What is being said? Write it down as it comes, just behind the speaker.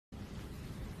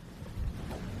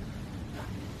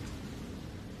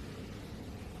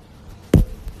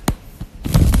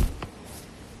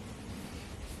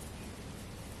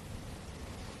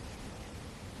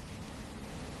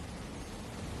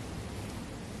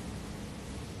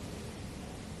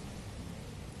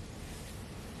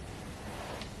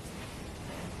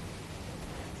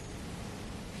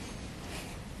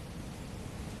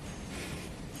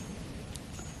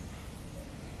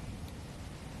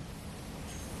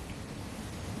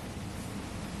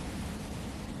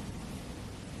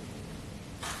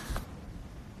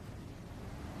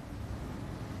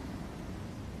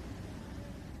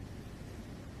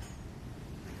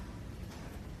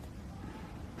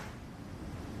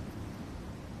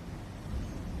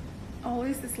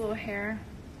always this little hair.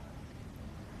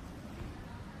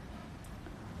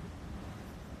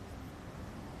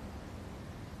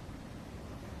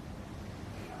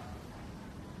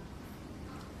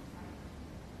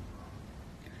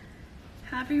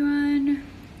 Hi everyone,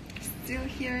 still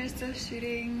here, still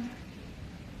shooting.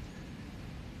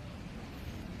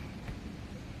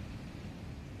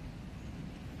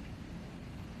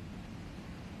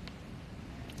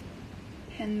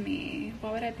 Pin me.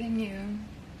 Why would I pin you?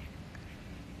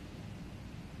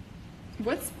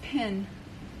 What's pin?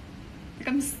 Like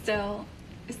I still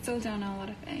don't know a lot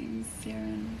of things here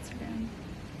on Instagram.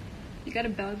 You got a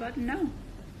belly button? No.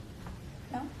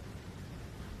 No?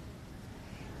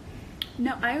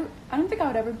 No, I don't think I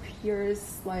would ever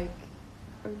pierce, like,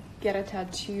 or get a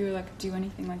tattoo, or, like, do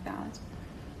anything like that.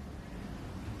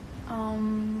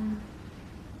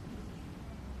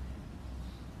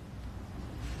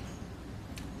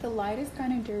 The light is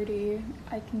kind of dirty.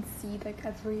 I can see, like,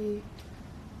 every...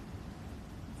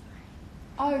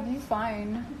 Oh, you're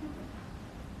fine.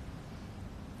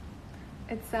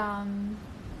 It's our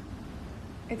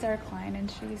client, and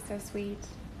she's so sweet.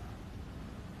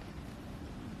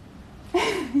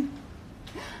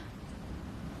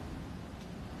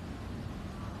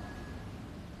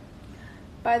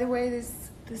 By the way, this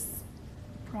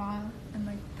bra and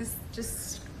like this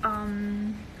just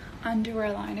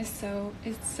underwear line is so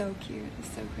cute.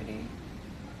 It's so pretty.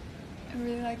 I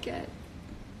really like it.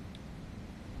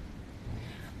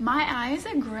 My eyes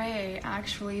are gray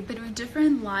actually, but with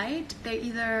different light, they're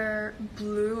either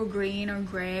blue or green or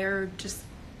gray or just,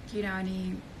 you know,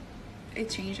 it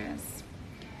changes.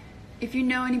 If you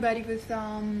know anybody with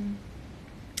kind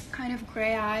of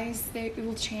gray eyes, it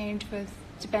will change with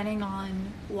depending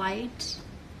on light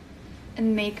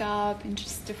and makeup and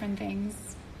just different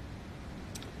things.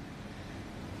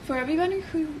 For everyone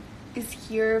who is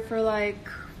here for like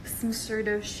some sort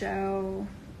of show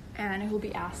and who'll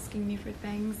be asking me for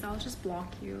things, I'll just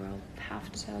block you. I'll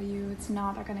have to tell you it's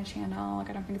not that kind of channel. Like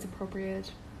I don't think it's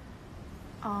appropriate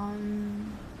for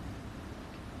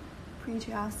you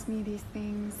to ask me these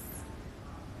things.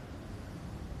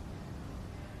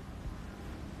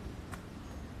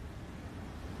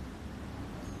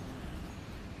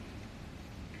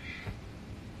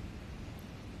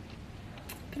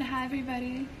 But hi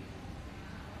everybody.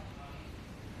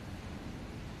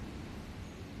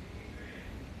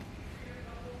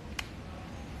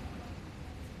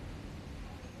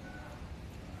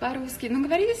 По-русски. Ну,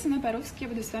 говорите со мной по-русски, я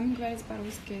буду с вами говорить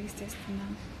по-русски,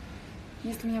 естественно.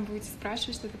 Если меня будете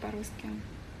спрашивать что-то по-русски.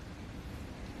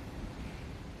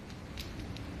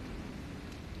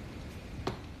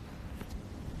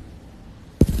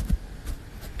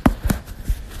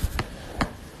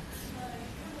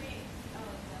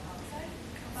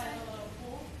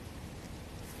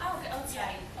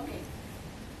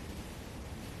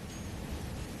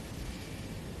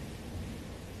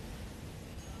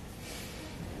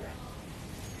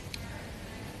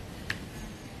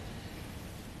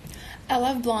 I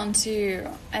love blonde too.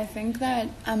 I think that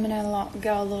I'm gonna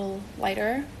go a little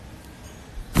lighter.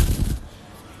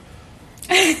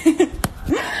 There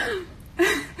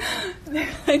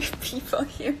are like people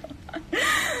here.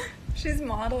 She's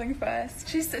modeling for us.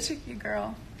 She's such a cute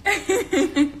girl. We're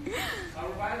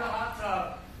buying the hot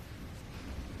tub.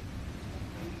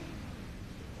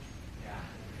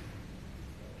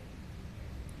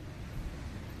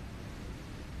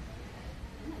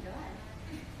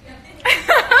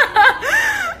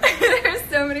 There's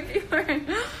so many people.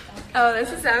 Oh,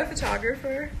 this is our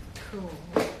photographer. Cool.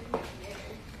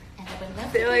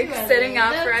 They're like sitting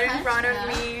up right in front of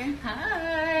me.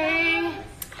 Hi.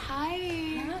 Hi.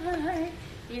 Hi.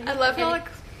 I love how like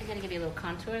I gotta give you a little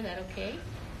contour. Is that okay?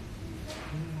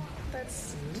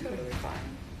 that's totally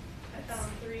fine. I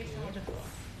found 3 Beautiful.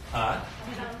 Huh?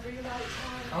 I found 3 about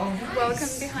time. Oh, nice.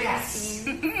 Welcome behind the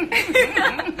scenes.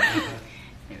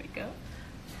 There we go.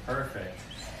 Perfect.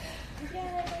 Yay!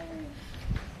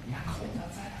 Yeah, cold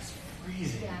outside. It's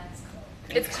freezing. Yeah, it's cold.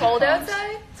 It's cold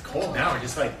outside? It's cold now. It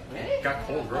just like Really? got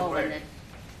cold real Oh, quick. and then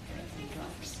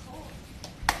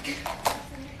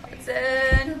It's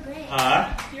in. Great. Huh?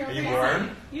 Are you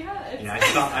warm? Yeah, it's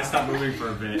Yeah, I stopped moving for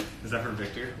a bit. Is that for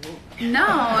Victor?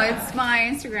 No, it's my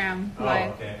Instagram. Oh,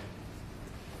 Live. okay.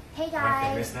 Hey Am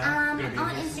I famous guys, now? on Gonna be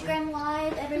famous? Instagram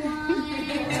Live, everyone.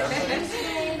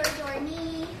 Subscribe or join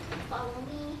me, follow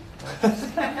me.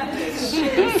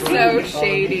 So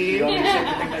shady. You want me to set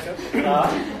the thing back up?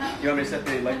 You want me to set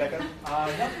the light back up?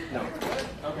 No. No.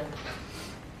 Okay.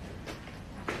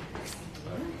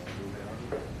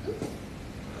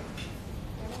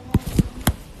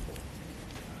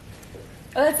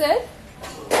 Oh, that's it?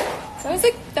 So I was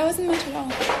like, that wasn't much at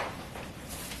all.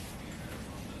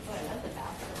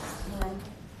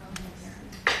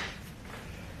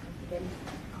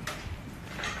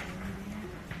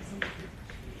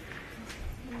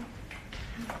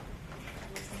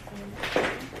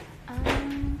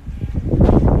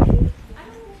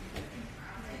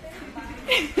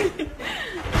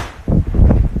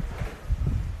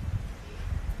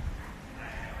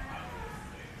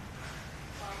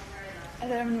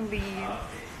 leave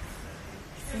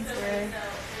since we're.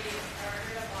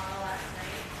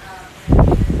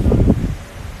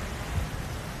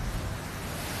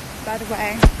 By the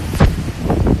way,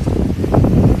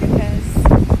 look at this.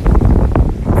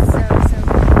 It's so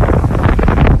good.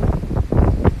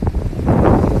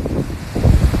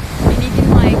 And you can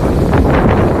like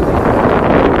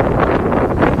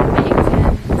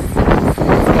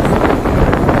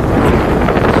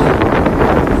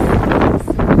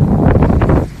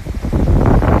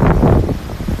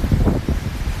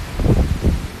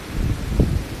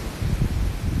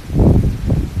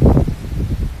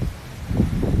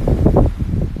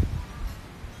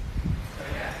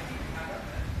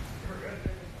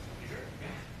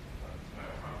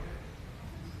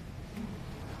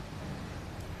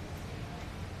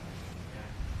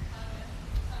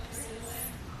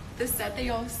the set that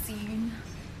y'all seen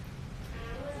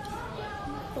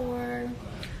before,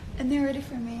 and they're ready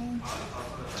for me.